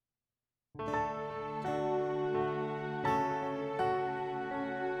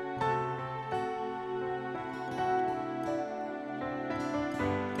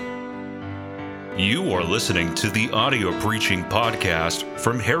You are listening to the audio preaching podcast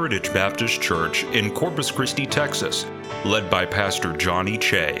from Heritage Baptist Church in Corpus Christi, Texas, led by Pastor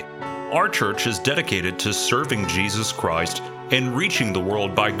Chae. Our church is dedicated to serving Jesus Christ and reaching the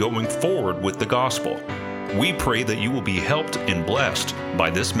world by going forward with the gospel. We pray that you will be helped and blessed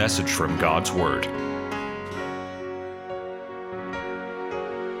by this message from God's Word.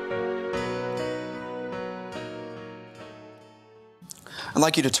 I'd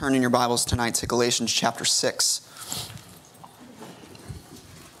like you to turn in your Bibles tonight to Galatians chapter 6.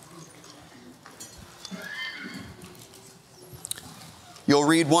 You'll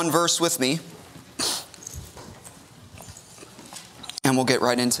read one verse with me, and we'll get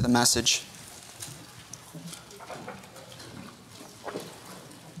right into the message.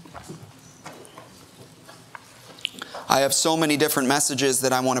 I have so many different messages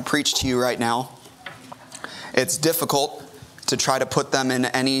that I want to preach to you right now. It's difficult to try to put them in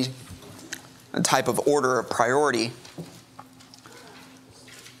any type of order of priority.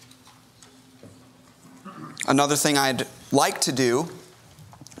 Another thing I'd like to do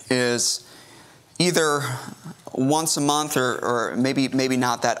is either once a month or maybe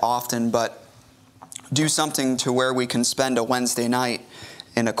not that often, but do something to where we can spend a Wednesday night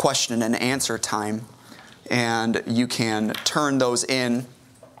in a question and answer time, and you can turn those in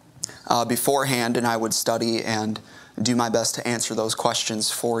beforehand, and I would study and do my best to answer those questions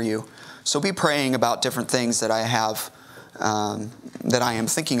for you. So be praying about different things that I have, that I am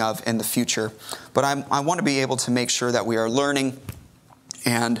thinking of in the future. But I want to be able to make sure that we are learning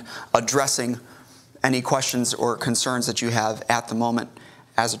and addressing any questions or concerns that you have at the moment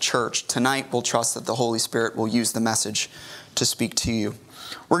as a church. Tonight, we'll trust that the Holy Spirit will use the message to speak to you.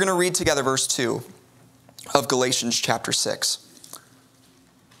 We're going to read together verse 2 of Galatians chapter 6.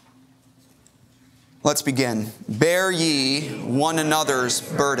 Let's begin. Bear ye one another's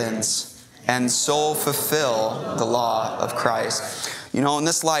burdens, and so fulfill the law of Christ. You know, in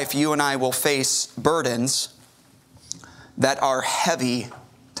this life, you and I will face burdens that are heavy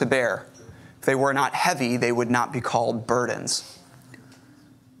to bear. If they were not heavy, they would not be called burdens.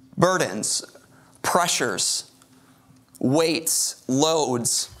 Burdens, pressures, weights,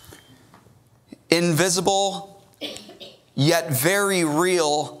 loads, invisible yet very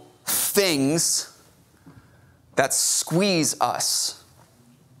real things that squeeze us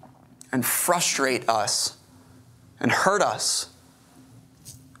and frustrate us and hurt us,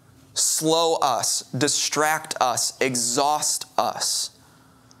 slow us, distract us, exhaust us.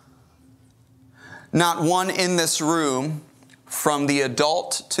 Not one in this room, from the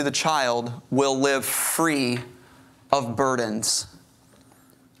adult to the child, will live free of burdens.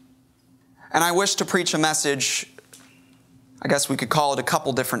 And I wish to preach a message, I guess we could call it a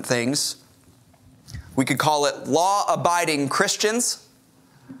couple different things. We could call it law-abiding Christians,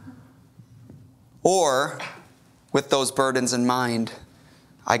 or with those burdens in mind,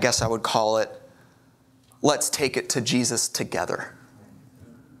 I guess I would call it, let's take it to Jesus together.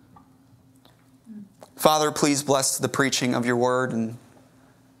 Father, please bless the preaching of your word, and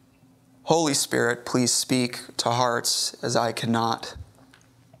Holy Spirit, please speak to hearts as I cannot.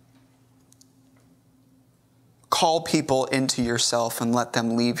 Call people into yourself and let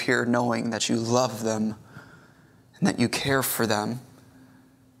them leave here knowing that you love them and that you care for them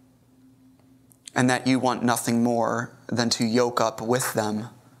and that you want nothing more than to yoke up with them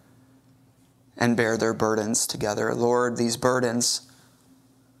and bear their burdens together. Lord, these burdens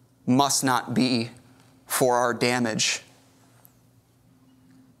must not be for our damage.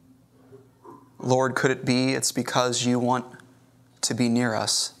 Lord, could it be it's because you want to be near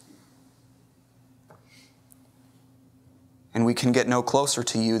us? And we can get no closer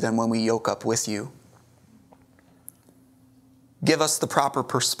to you than when we yoke up with you. Give us the proper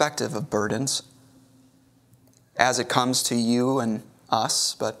perspective of burdens as it comes to you and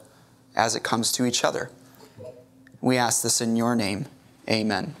us, but as it comes to each other. We ask this in your name.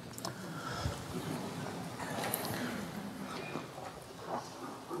 Amen.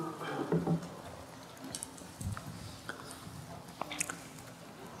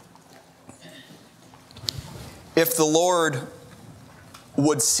 If the Lord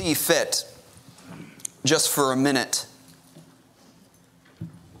would see fit, just for a minute,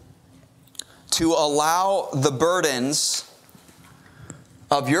 to allow the burdens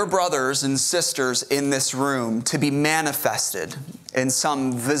of your brothers and sisters in this room to be manifested in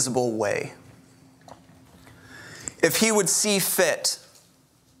some visible way, if He would see fit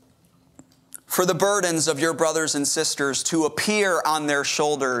for the burdens of your brothers and sisters to appear on their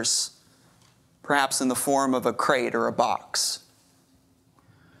shoulders, perhaps in the form of a crate or a box,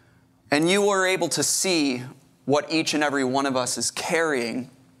 and you were able to see what each and every one of us is carrying,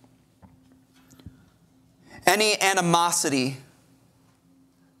 any animosity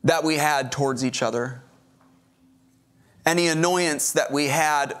that we had towards each other, any annoyance that we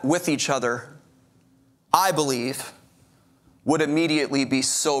had with each other, I believe, would immediately be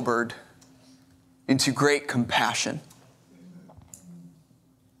sobered into great compassion.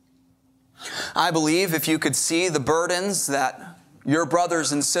 I believe if you could see the burdens that your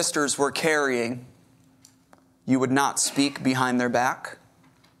brothers and sisters were carrying, you would not speak behind their back.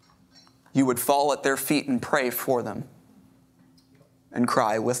 You would fall at their feet and pray for them and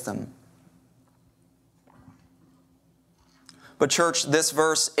cry with them. But church, this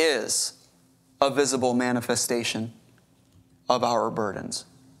verse is a visible manifestation of our burdens.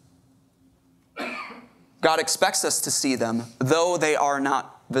 God expects us to see them, though they are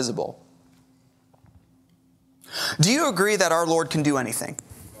not visible. Do you agree that our Lord can do anything?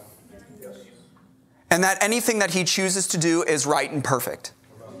 Yes. And that anything that He chooses to do is right and perfect?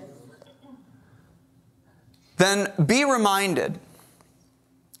 Then be reminded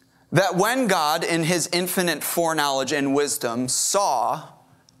that when God, in His infinite foreknowledge and wisdom, saw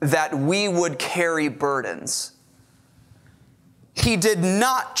that we would carry burdens, He did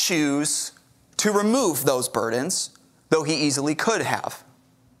not choose to remove those burdens, though He easily could have.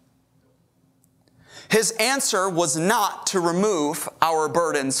 His answer was not to remove our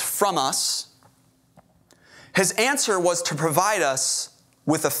burdens from us. His answer was to provide us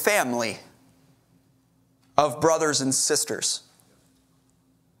with a family of brothers and sisters.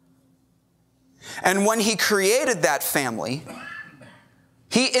 And when He created that family,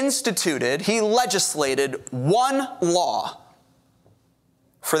 He legislated one law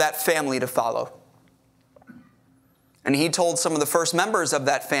for that family to follow. And He told some of the first members of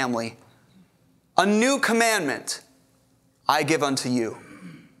that family, "A new commandment I give unto you,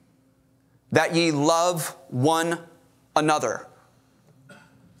 that ye love one another."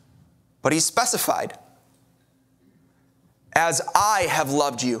 But He specified, "As I have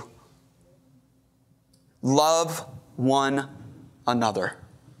loved you, love one another."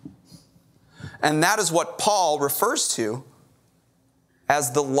 And that is what Paul refers to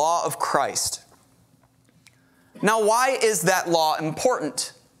as the law of Christ. Now, why is that law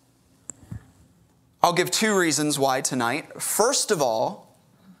important? I'll give two reasons why tonight. First of all,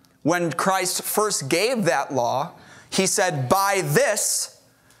 when Christ first gave that law, He said, "By this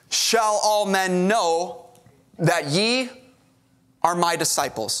shall all men know that ye are my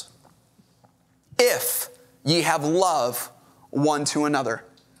disciples, if ye have love one to another."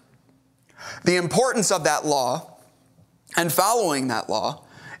 The importance of that law and following that law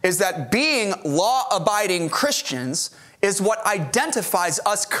is that being law-abiding Christians is what identifies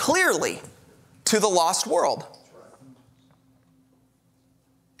us clearly to the lost world.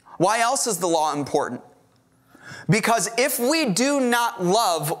 Why else is the law important? Because if we do not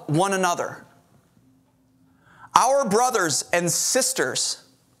love one another, our brothers and sisters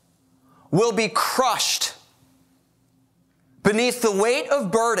will be crushed beneath the weight of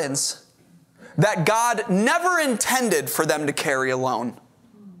burdens that God never intended for them to carry alone.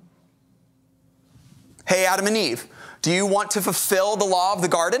 Hey, Adam and Eve, do you want to fulfill the law of the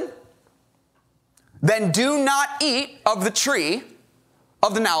garden? Then do not eat of the tree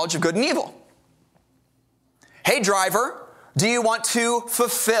of the knowledge of good and evil. Hey, driver, do you want to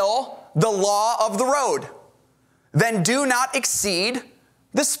fulfill the law of the road? Then do not exceed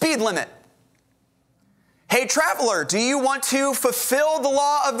the speed limit. Hey, traveler, do you want to fulfill the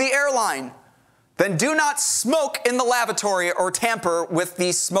law of the airline? Then do not smoke in the lavatory or tamper with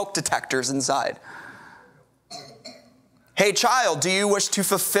the smoke detectors inside. Hey, child, do you wish to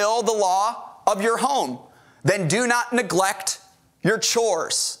fulfill the law of your home? Then do not neglect your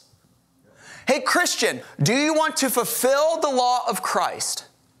chores. Hey, Christian, do you want to fulfill the law of Christ?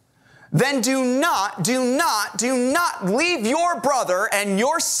 Then do not leave your brother and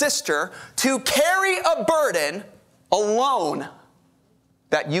your sister to carry a burden alone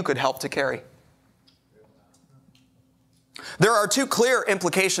that you could help to carry. There are two clear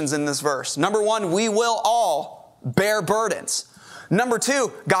implications in this verse. Number one, we will all bear burdens. Number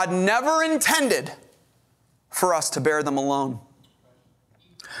two, God never intended for us to bear them alone.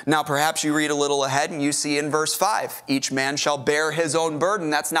 Now, perhaps you read a little ahead and you see in verse 5, each man shall bear his own burden.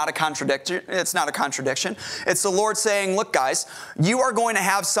 That's not a contradiction. It's not a contradiction. It's the Lord saying, look, guys, you are going to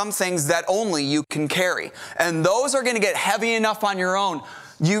have some things that only you can carry. And those are going to get heavy enough on your own.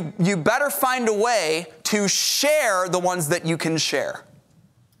 You better find a way to share the ones that you can share,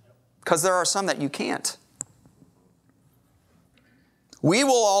 because there are some that you can't. We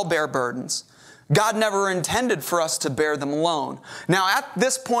will all bear burdens. God never intended for us to bear them alone. Now, at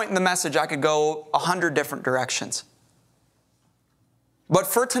this point in the message, I could go 100 different directions. But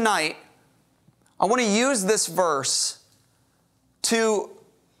for tonight, I want to use this verse to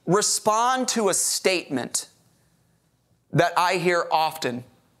respond to a statement that I hear often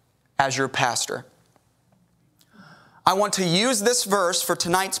as your pastor. I want to use this verse for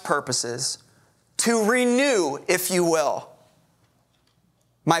tonight's purposes to renew, if you will,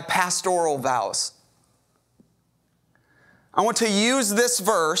 my pastoral vows. I want to use this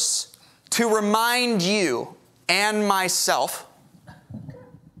verse to remind you and myself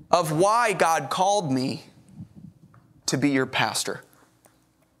of why God called me to be your pastor.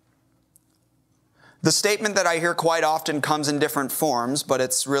 The statement that I hear quite often comes in different forms, but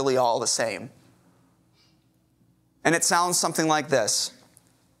it's really all the same. And it sounds something like this.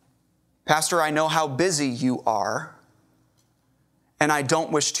 Pastor, I know how busy you are, and I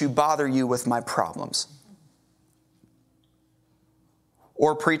don't wish to bother you with my problems.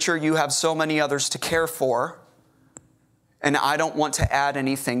 Or, preacher, you have so many others to care for, and I don't want to add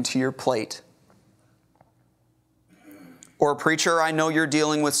anything to your plate. Or, preacher, I know you're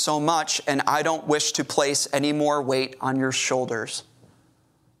dealing with so much, and I don't wish to place any more weight on your shoulders.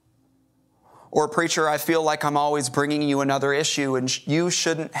 Or, preacher, I feel like I'm always bringing you another issue, and you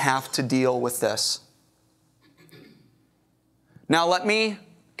shouldn't have to deal with this. Now, let me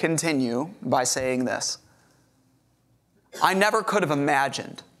continue by saying this. I never could have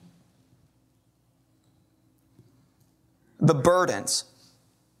imagined the burdens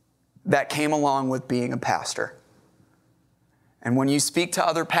that came along with being a pastor. And when you speak to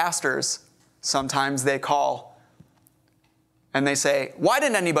other pastors, sometimes they call and they say, "Why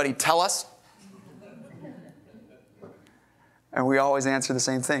didn't anybody tell us?" And we always answer the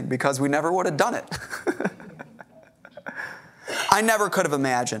same thing, because we never would have done it. I never could have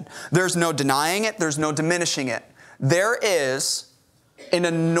imagined. There's no denying it. There's no diminishing it. There is an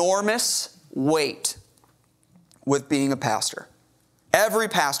enormous weight with being a pastor. Every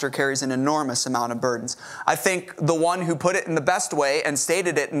pastor carries an enormous amount of burdens. I think the one who put it in the best way and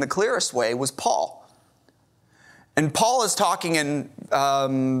stated it in the clearest way was Paul. And Paul is talking in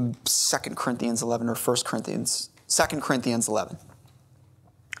 2 Corinthians 11 or 1 Corinthians, 2 Corinthians 11.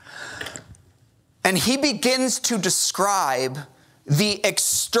 And he begins to describe the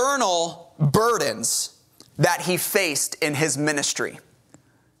external burdens that he faced in his ministry.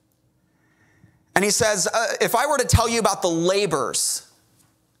 And he says, if I were to tell you about the labors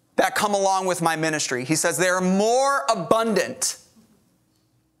that come along with my ministry, he says, they're more abundant.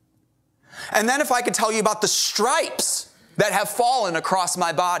 And then if I could tell you about the stripes that have fallen across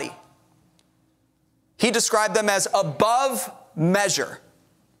my body, he described them as above measure.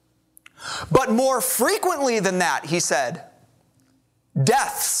 But more frequently than that, he said,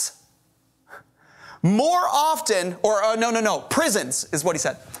 deaths. More often, prisons is what he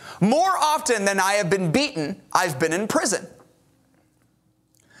said. More often than I have been beaten, I've been in prison.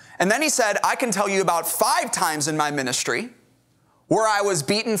 And then he said, I can tell you about 5 times in my ministry where I was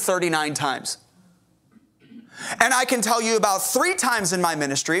beaten 39 times. And I can tell you about 3 times in my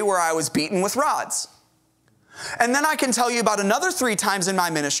ministry where I was beaten with rods. And then I can tell you about another 3 times in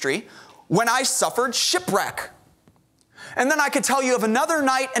my ministry when I suffered shipwreck. And then I could tell you of another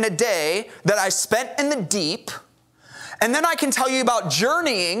night and a day that I spent in the deep. And then I can tell you about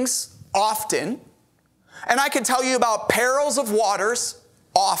journeyings often. And I can tell you about perils of waters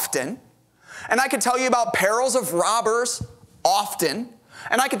often. And I can tell you about perils of robbers often.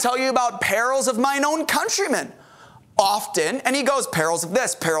 And I can tell you about perils of mine own countrymen often. And he goes, perils of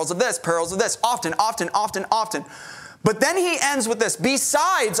this, perils of this, perils of this, often, often, often, often. But then he ends with this,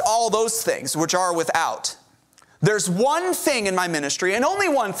 besides all those things which are without, there's one thing in my ministry, and only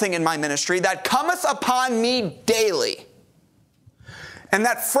one thing in my ministry, that cometh upon me daily. And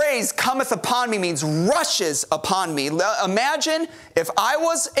that phrase, cometh upon me, means rushes upon me. Imagine if I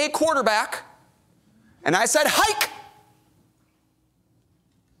was a quarterback, and I said, hike,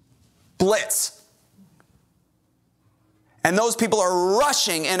 blitz. And those people are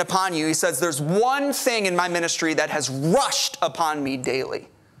rushing in upon you. He says, there's one thing in my ministry that has rushed upon me daily,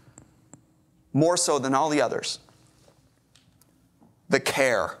 more so than all the others. The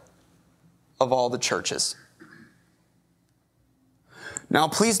care of all the churches. Now,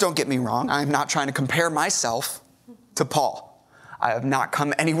 please don't get me wrong. I'm not trying to compare myself to Paul. I have not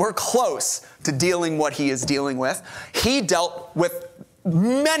come anywhere close to dealing what he is dealing with. He dealt with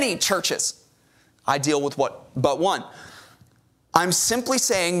many churches. I deal with but one. I'm simply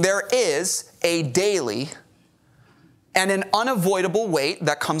saying there is a daily and an unavoidable weight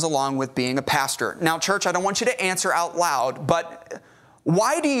that comes along with being a pastor. Now, church, I don't want you to answer out loud, but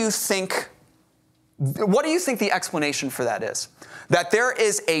what do you think the explanation for that is? That there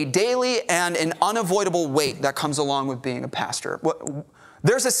is a daily and an unavoidable weight that comes along with being a pastor.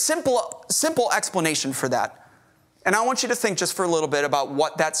 There's a simple explanation for that. And I want you to think just for a little bit about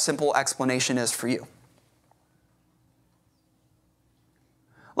what that simple explanation is for you.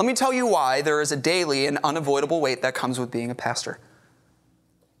 Let me tell you why there is a daily and unavoidable weight that comes with being a pastor.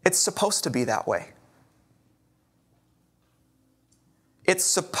 It's supposed to be that way. It's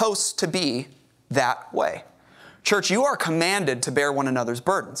supposed to be that way. Church, you are commanded to bear one another's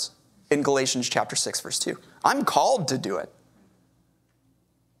burdens in Galatians chapter 6, verse 2. I'm called to do it.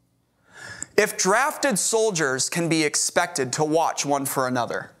 If drafted soldiers can be expected to watch one for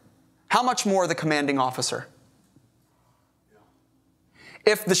another, how much more the commanding officer?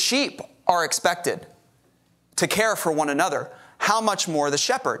 If the sheep are expected to care for one another, how much more the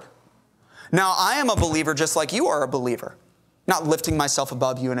shepherd? Now, I am a believer just like you are a believer. Not lifting myself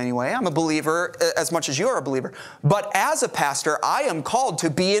above you in any way. I'm a believer as much as you are a believer. But as a pastor, I am called to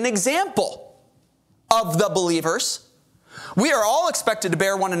be an example of the believers. We are all expected to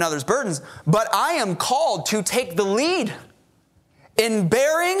bear one another's burdens, but I am called to take the lead in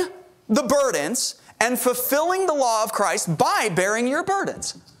bearing the burdens and fulfilling the law of Christ by bearing your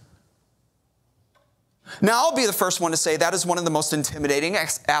burdens. Now, I'll be the first one to say that is one of the most intimidating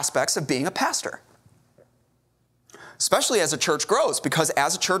aspects of being a pastor. Especially as a church grows, because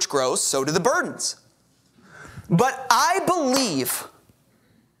as a church grows, so do the burdens. But I believe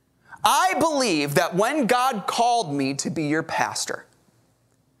that when God called me to be your pastor,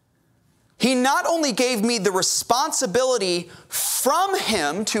 He not only gave me the responsibility from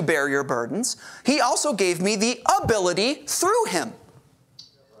Him to bear your burdens, He also gave me the ability through Him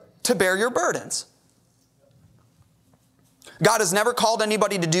to bear your burdens. God has never called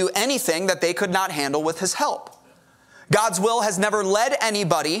anybody to do anything that they could not handle with His help. God's will has never led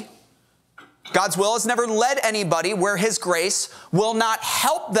anybody where His grace will not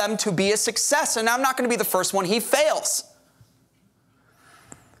help them to be a success. And I'm not going to be the first one He fails.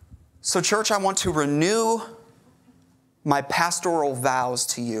 So, church, I want to renew my pastoral vows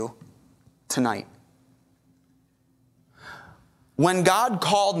to you tonight. When God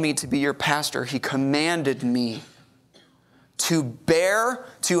called me to be your pastor, He commanded me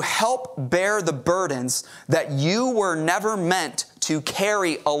to help bear the burdens that you were never meant to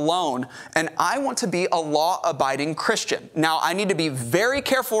carry alone. And I want to be a law-abiding Christian. Now, I need to be very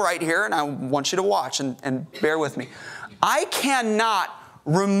careful right here, and I want you to watch and bear with me. I cannot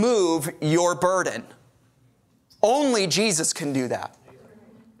remove your burden. Only Jesus can do that.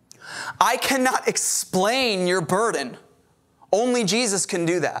 I cannot explain your burden. Only Jesus can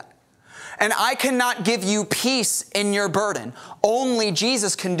do that. And I cannot give you peace in your burden. Only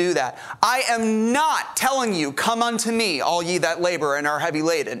Jesus can do that. I am not telling you, come unto me, all ye that labor and are heavy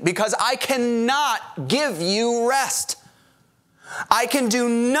laden, because I cannot give you rest. I can do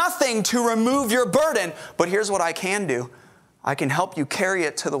nothing to remove your burden, but here's what I can do. I can help you carry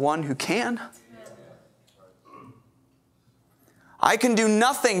it to the one who can. I can do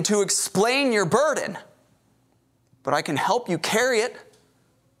nothing to explain your burden, but I can help you carry it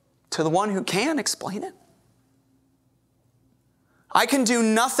to the one who can explain it. I can do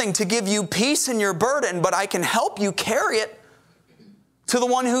nothing to give you peace in your burden, but I can help you carry it to the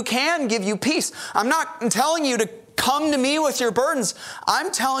one who can give you peace. I'm not telling you to come to me with your burdens.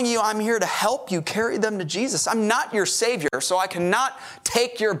 I'm telling you I'm here to help you carry them to Jesus. I'm not your Savior, so I cannot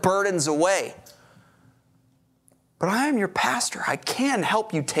take your burdens away. But I am your pastor. I can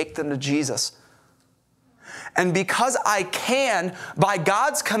help you take them to Jesus. And because I can, by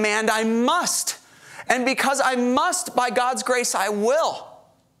God's command, I must. And because I must, by God's grace, I will.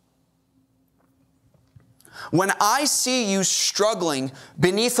 When I see you struggling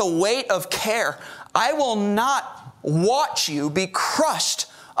beneath a weight of care, I will not watch you be crushed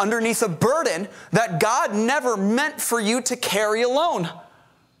underneath a burden that God never meant for you to carry alone.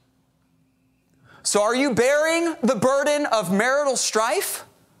 So are you bearing the burden of marital strife?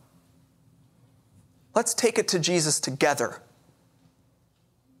 Let's take it to Jesus together.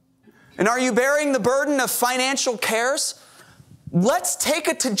 And are you bearing the burden of financial cares? Let's take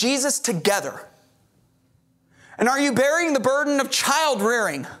it to Jesus together. And are you bearing the burden of child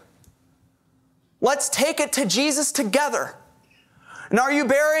rearing? Let's take it to Jesus together. And are you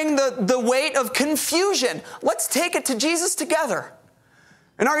bearing the weight of confusion? Let's take it to Jesus together.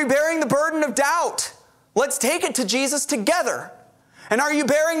 And are you bearing the burden of doubt? Let's take it to Jesus together. And are you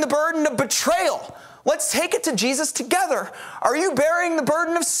bearing the burden of betrayal? Let's take it to Jesus together. Are you bearing the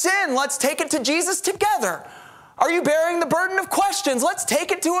burden of sin? Let's take it to Jesus together. Are you bearing the burden of questions? Let's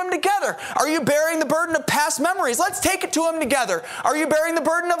take it to Him together. Are you bearing the burden of past memories? Let's take it to Him together. Are you bearing the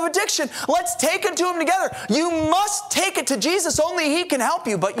burden of addiction? Let's take it to Him together. You must take it to Jesus. Only He can help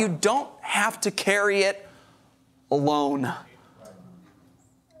you, but you don't have to carry it alone.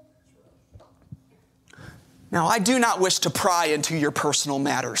 Now, I do not wish to pry into your personal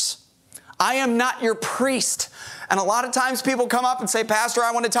matters. I am not your priest. And a lot of times people come up and say, Pastor,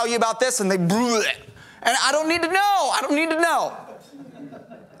 I want to tell you about this, and they bleh. And I don't need to know. I don't need to know.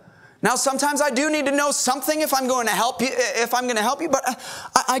 Now, sometimes I do need to know something if I'm going to help you, but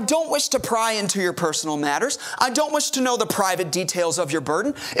I don't wish to pry into your personal matters. I don't wish to know the private details of your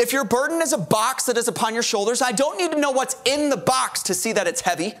burden. If your burden is a box that is upon your shoulders, I don't need to know what's in the box to see that it's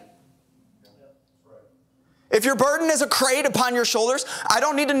heavy. If your burden is a crate upon your shoulders, I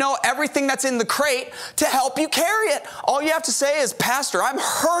don't need to know everything that's in the crate to help you carry it. All you have to say is, Pastor, I'm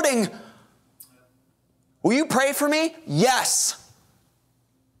hurting. Will you pray for me? Yes.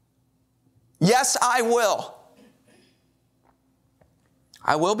 Yes, I will.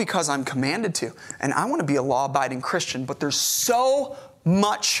 I will because I'm commanded to. And I want to be a law-abiding Christian, but there's so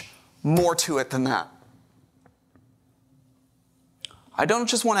much more to it than that. I don't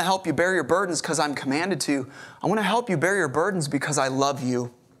just want to help you bear your burdens because I'm commanded to. I want to help you bear your burdens because I love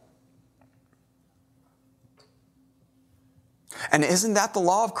you. And isn't that the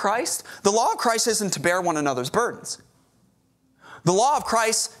law of Christ? The law of Christ isn't to bear one another's burdens. The law of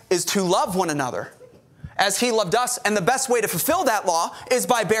Christ is to love one another as He loved us. And the best way to fulfill that law is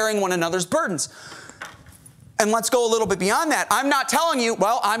by bearing one another's burdens. And let's go a little bit beyond that. I'm not telling you,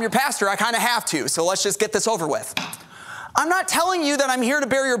 well, I'm your pastor, I kind of have to, so let's just get this over with. I'm not telling you that I'm here to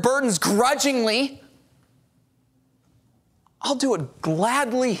bear your burdens grudgingly. I'll do it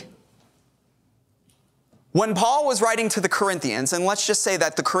gladly. When Paul was writing to the Corinthians, and let's just say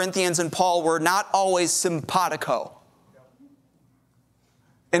that the Corinthians and Paul were not always simpatico.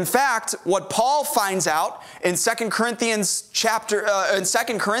 In fact, what Paul finds out in 2 Corinthians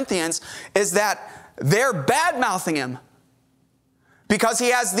is that they're bad-mouthing him because he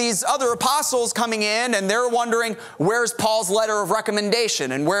has these other apostles coming in and they're wondering, where's Paul's letter of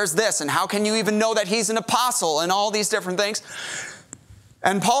recommendation and where's this and how can you even know that he's an apostle and all these different things.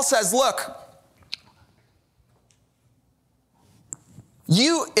 And Paul says, look,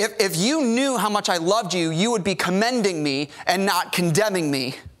 if you knew how much I loved you, you would be commending me and not condemning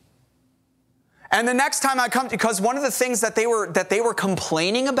me. And the next time I come, because one of the things that they were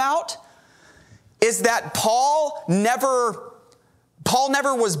complaining about is that Paul never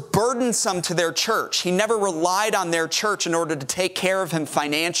was burdensome to their church. He never relied on their church in order to take care of him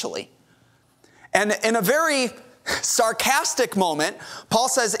financially. And in a very sarcastic moment, Paul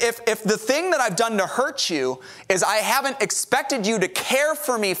says, if the thing that I've done to hurt you is I haven't expected you to care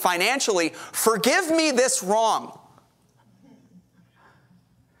for me financially, forgive me this wrong.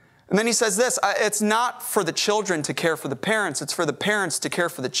 And then he says this, it's not for the children to care for the parents, it's for the parents to care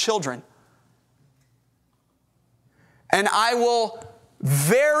for the children. And I will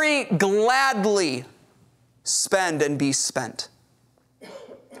very gladly spend and be spent.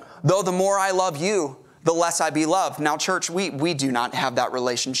 Though the more I love you, the less I be loved. Now, church, we do not have that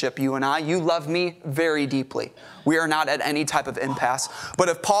relationship, you and I. You love me very deeply. We are not at any type of impasse. But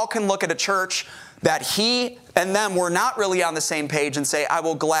if Paul can look at a church that he and them were not really on the same page and say, I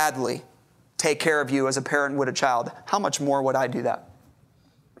will gladly take care of you as a parent would a child, how much more would I do that?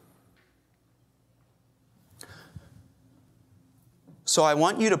 So I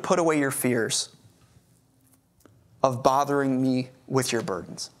want you to put away your fears of bothering me with your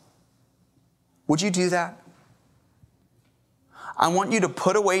burdens. Would you do that? I want you to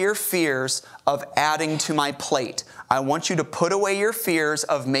put away your fears of adding to my plate. I want you to put away your fears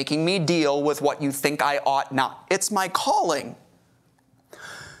of making me deal with what you think I ought not. It's my calling.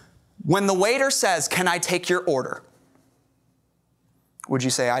 When the waiter says, can I take your order? Would you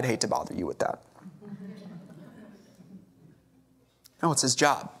say, I'd hate to bother you with that? No, it's his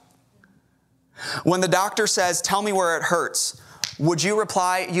job. When the doctor says, tell me where it hurts, would you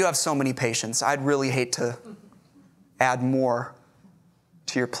reply, you have so many patients, I'd really hate to add more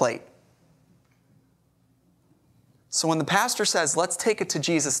to your plate. So when the pastor says, let's take it to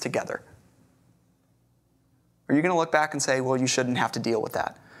Jesus together, are you going to look back and say, well, you shouldn't have to deal with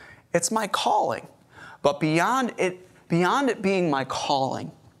that? It's my calling. But beyond it being my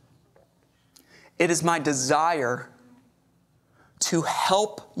calling, it is my desire to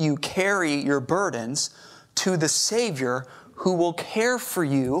help you carry your burdens to the Savior who will care for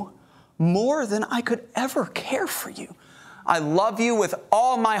you more than I could ever care for you. I love you with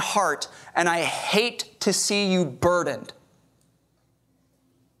all my heart, and I hate to see you burdened.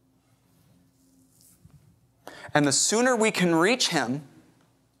 And the sooner we can reach Him,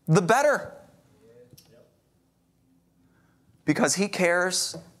 the better. Because He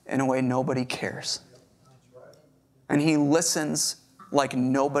cares in a way nobody cares. And He listens like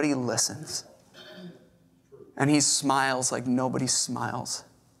nobody listens. And He smiles like nobody smiles.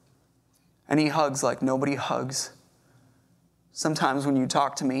 And he hugs like nobody hugs. Sometimes when you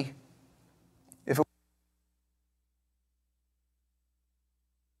talk to me,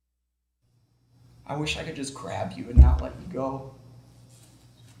 I wish I could just grab you and not let you go.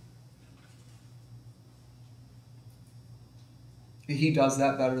 He does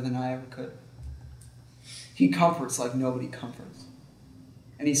that better than I ever could. He comforts like nobody comforts.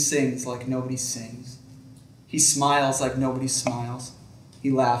 And he sings like nobody sings. He smiles like nobody smiles.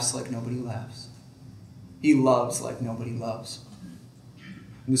 He laughs like nobody laughs. He loves like nobody loves.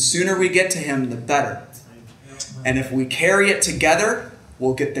 And the sooner we get to him, the better. And if we carry it together,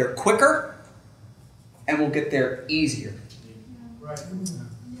 we'll get there quicker and we'll get there easier.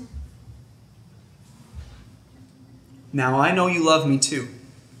 Now I know you love me too.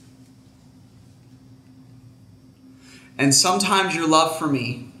 And sometimes your love for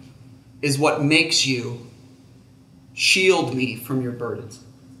me is what makes you shield me from your burdens.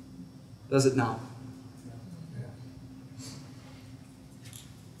 Does it not?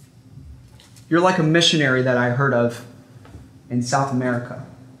 You're like a missionary that I heard of in South America.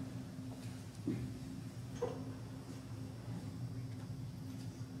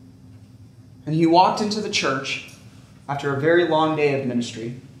 And he walked into the church after a very long day of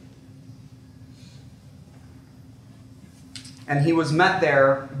ministry. And he was met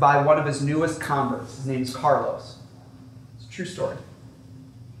there by one of his newest converts. His name's Carlos. It's a true story.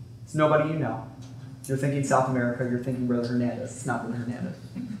 It's nobody you know. You're thinking South America, you're thinking Brother Hernandez. It's not Brother Hernandez.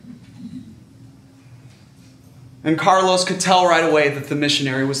 And Carlos could tell right away that the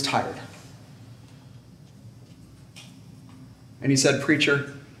missionary was tired. And he said,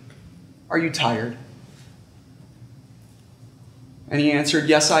 "Preacher, are you tired?" And he answered,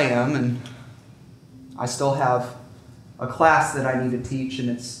 "Yes, I am, and I still have a class that I need to teach, and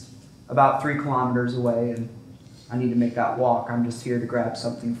it's about 3 kilometers away, and I need to make that walk. I'm just here to grab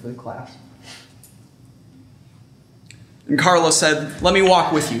something for the class." And Carlos said, "Let me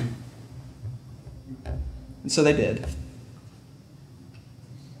walk with you." And so they did.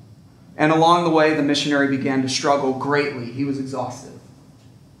 And along the way, the missionary began to struggle greatly. He was exhausted.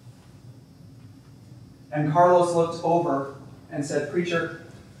 And Carlos looked over and said, "Preacher,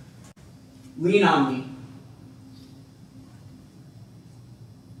 lean on me."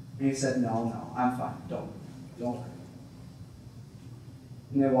 And he said, No, I'm fine. Don't worry.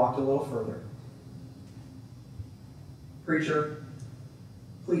 And they walked a little further. "Preacher,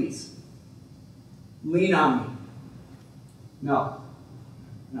 please, lean on me." No,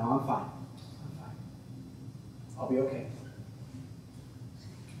 I'm fine. I'll be okay.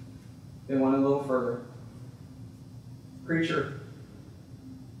 They went a little further. "Preacher,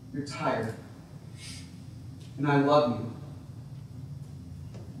 you're tired, and I love you.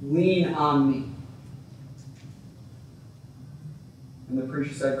 Lean on me." And the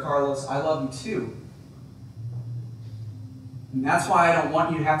preacher said, "Carlos, I love you too. And that's why I don't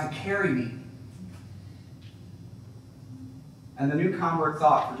want you to have to carry me." And the new convert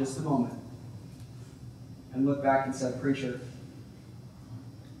thought for just a moment and looked back and said, "Preacher,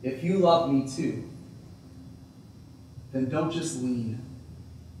 if you love me too, then don't just lean.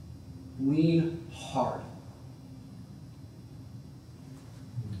 Lean hard."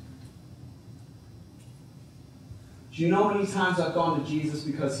 Do you know how many times I've gone to Jesus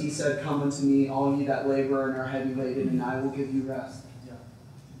because he said, "Come unto me, all ye that labor and are heavy laden, and I will give you rest"? Yeah.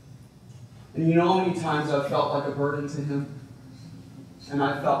 And you know how many times I've felt like a burden to him? And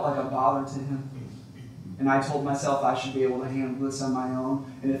I felt like a bother to him? And I told myself I should be able to handle this on my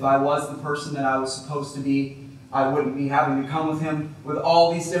own. And if I was the person that I was supposed to be, I wouldn't be having to come with him with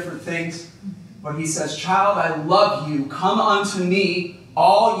all these different things. But he says, "Child, I love you. Come unto me,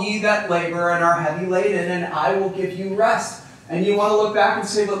 all ye that labor and are heavy laden, and I will give you rest." And you want to look back and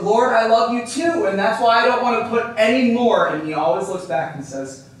say, "But Lord, I love you too, and that's why I don't want to put any more." And he always looks back and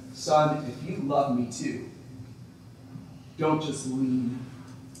says, "Son, if you love me too, don't just lean.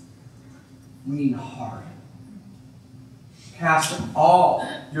 Lean hard. Cast all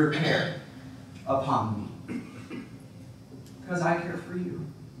your care upon me, because I care for you."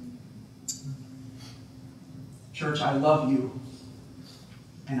 Church, I love you,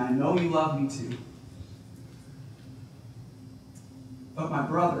 and I know you love me too. But my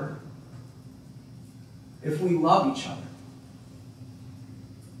brother, if we love each other,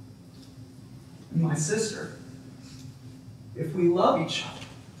 and my sister, if we love each other,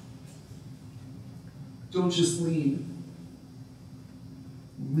 don't just lean.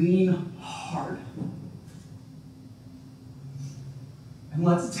 Lean hard. And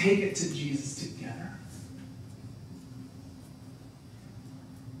let's take it to Jesus together.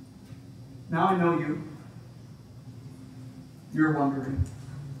 Now I know you're wondering,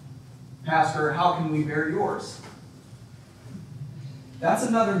 Pastor, how can we bear yours? That's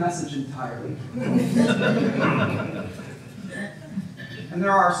another message entirely. And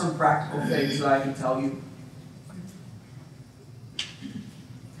there are some practical things that I can tell you.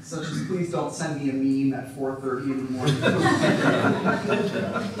 Such as, please don't send me a meme at 4:30 in the morning.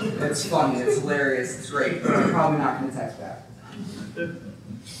 It's funny, it's hilarious, it's great, but I'm probably not going to text back.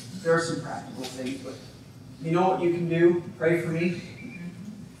 There are some practical things, but you know what you can do? Pray for me.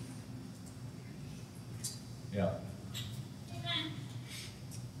 Yeah.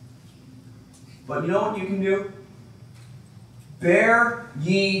 But you know what you can do? Bear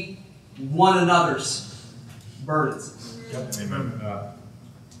ye one another's burdens. Yep. Amen.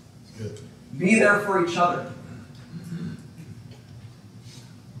 Good. Be there for each other.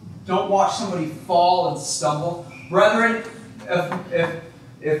 Don't watch somebody fall and stumble. Brethren,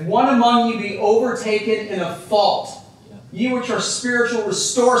 if one among you be overtaken in a fault, ye which are spiritual,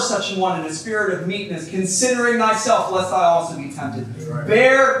 restore such an one in a spirit of meekness, considering thyself, lest I also be tempted. Right.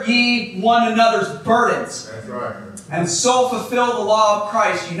 Bear ye one another's burdens. That's right. And so fulfill the law of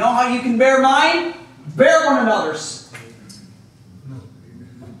Christ. You know how you can bear mine? Bear one another's.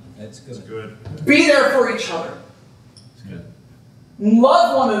 That's good. Be there for each other. That's good.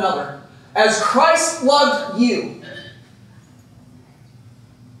 Love one another as Christ loved you.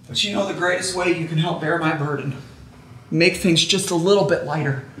 But you know the greatest way you can help bear my burden? Make things just a little bit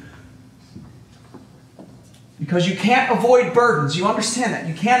lighter. Because you can't avoid burdens. You understand that.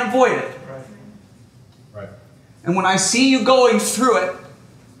 You can't avoid it. Right. And when I see you going through it,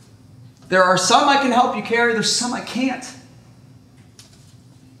 there are some I can help you carry, there's some I can't.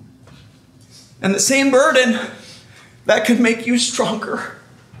 And the same burden, that can make you stronger.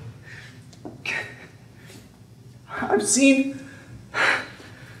 I've seen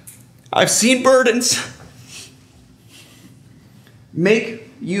burdens make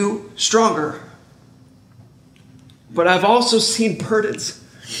you stronger. But I've also seen burdens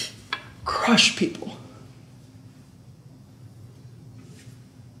crush people.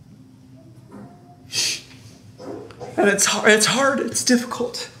 And it's hard, it's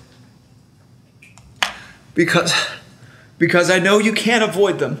difficult. Because I know you can't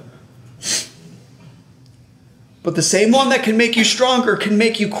avoid them. But the same one that can make you stronger can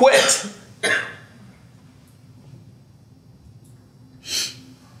make you quit.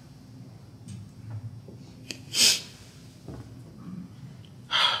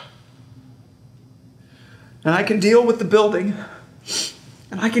 And I can deal with the building.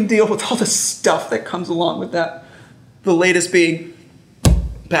 And I can deal with all the stuff that comes along with that. The latest being,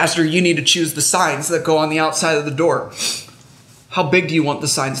 Pastor, you need to choose the signs that go on the outside of the door. How big do you want the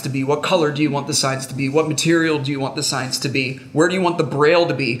signs to be? What color do you want the signs to be? What material do you want the signs to be? Where do you want the braille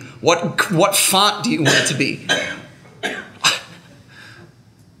to be? What font do you want it to be?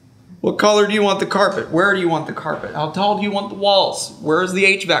 What color do you want the carpet? Where do you want the carpet? How tall do you want the walls? Where is the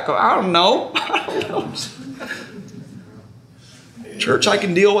HVAC? I don't know. Church, I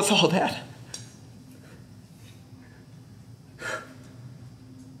can deal with all that.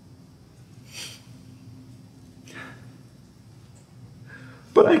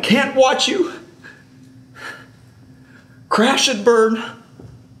 But I can't watch you crash and burn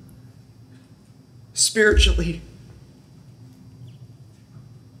spiritually.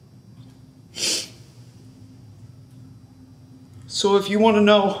 So if you want to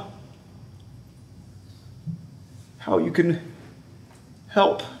know how you can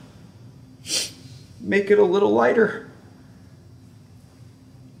help make it a little lighter,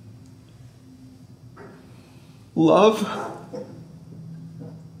 love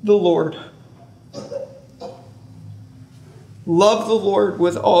the Lord. Love the Lord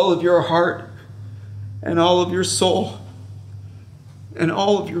with all of your heart and all of your soul and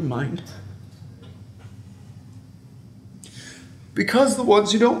all of your mind. Because the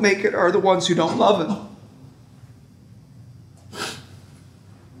ones who don't make it are the ones who don't love Him.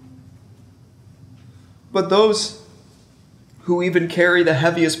 But those who even carry the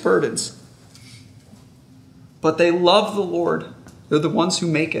heaviest burdens, but they love the Lord, they're the ones who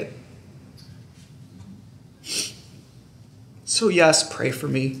make it. So yes, pray for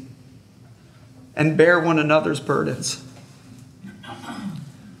me and bear one another's burdens.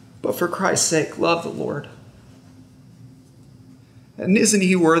 But for Christ's sake, love the Lord. And isn't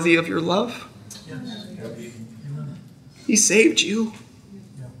He worthy of your love? Yes. He saved you.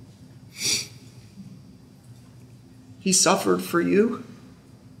 He suffered for you.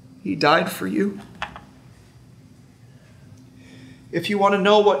 He died for you. If you want to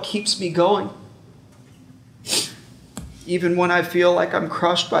know what keeps me going, even when I feel like I'm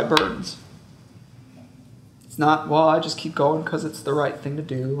crushed by burdens, It's not, well, I just keep going because it's the right thing to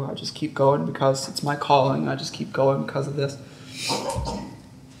do. I just keep going because it's my calling. I just keep going because of this.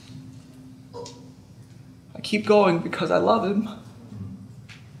 I keep going because I love him.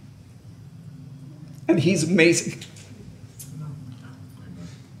 And he's amazing.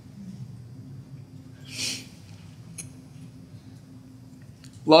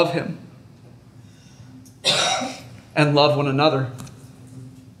 Love him. And love one another.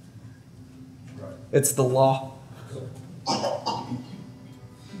 It's the law.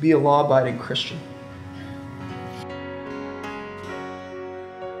 Be a law-abiding Christian.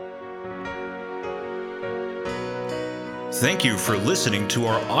 Thank you for listening to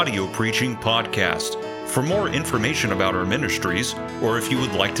our audio preaching podcast. For more information about our ministries, or if you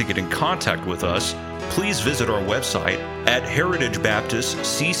would like to get in contact with us, please visit our website at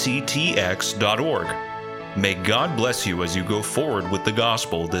heritagebaptistcctx.org. May God bless you as you go forward with the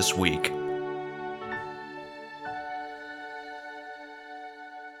gospel this week.